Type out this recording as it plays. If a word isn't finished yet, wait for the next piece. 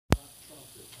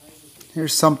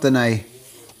Here's something I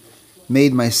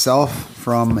made myself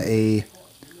from a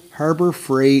Harbor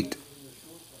Freight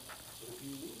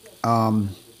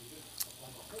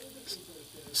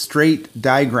straight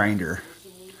die grinder.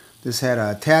 This had an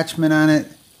attachment on it,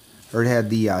 or it had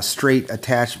the straight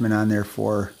attachment on there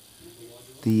for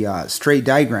the straight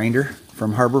die grinder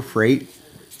from Harbor Freight,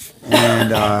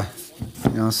 and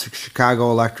Chicago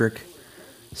Electric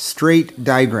straight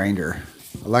die grinder,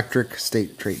 electric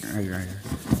straight die grinder.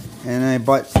 And I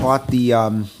bought the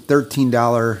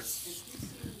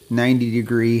 $13 90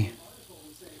 degree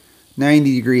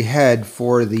head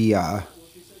for the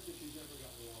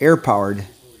air powered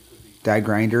die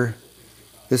grinder.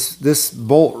 This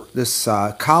bolt, this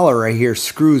collar right here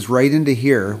screws right into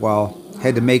here. Well,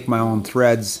 had to make my own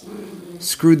threads.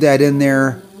 Screwed that in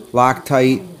there,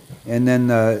 Loctite, and then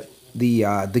the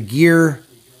gear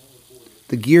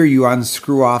you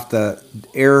unscrew off the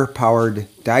air powered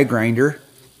die grinder,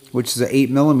 which is an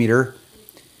 8mm,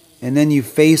 and then you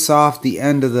face off the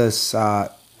end of this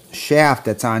shaft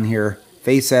that's on here.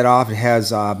 Face that off. It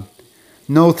has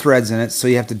no threads in it, so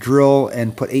you have to drill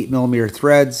and put 8mm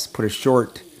threads. Put a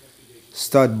short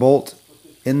stud bolt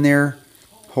in there.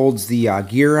 Holds the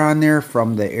gear on there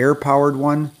from the air powered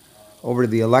one over to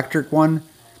the electric one.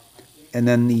 And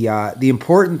then the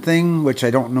important thing, which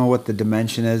I don't know what the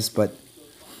dimension is, but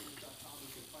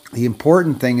the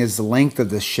important thing is the length of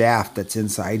the shaft that's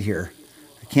inside here.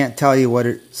 I can't tell you what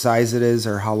size it is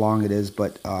or how long it is,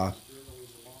 but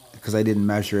because I didn't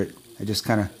measure it. I just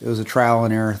it was a trial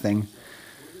and error thing.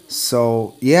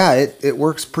 So yeah, it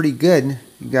works pretty good.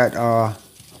 You got I'm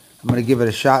gonna give it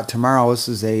a shot tomorrow. This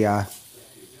is I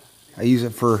use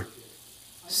it for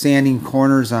sanding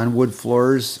corners on wood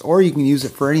floors, or you can use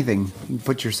it for anything. You can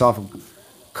put yourself a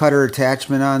cutter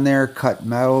attachment on there, cut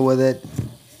metal with it.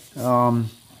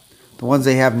 The ones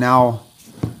they have now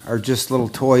are just little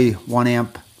toy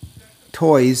 1-amp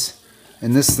toys,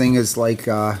 and this thing is like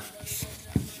I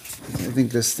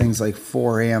think this thing's like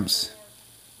 4 amps.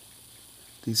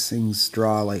 These things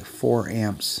draw like 4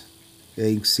 amps. Yeah,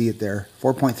 you can see it there,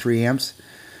 4.3 amps.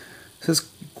 So it's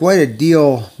quite a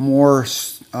deal more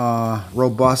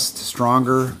robust,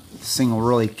 stronger. This thing will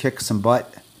really kick some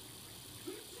butt.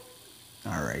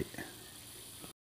 All right.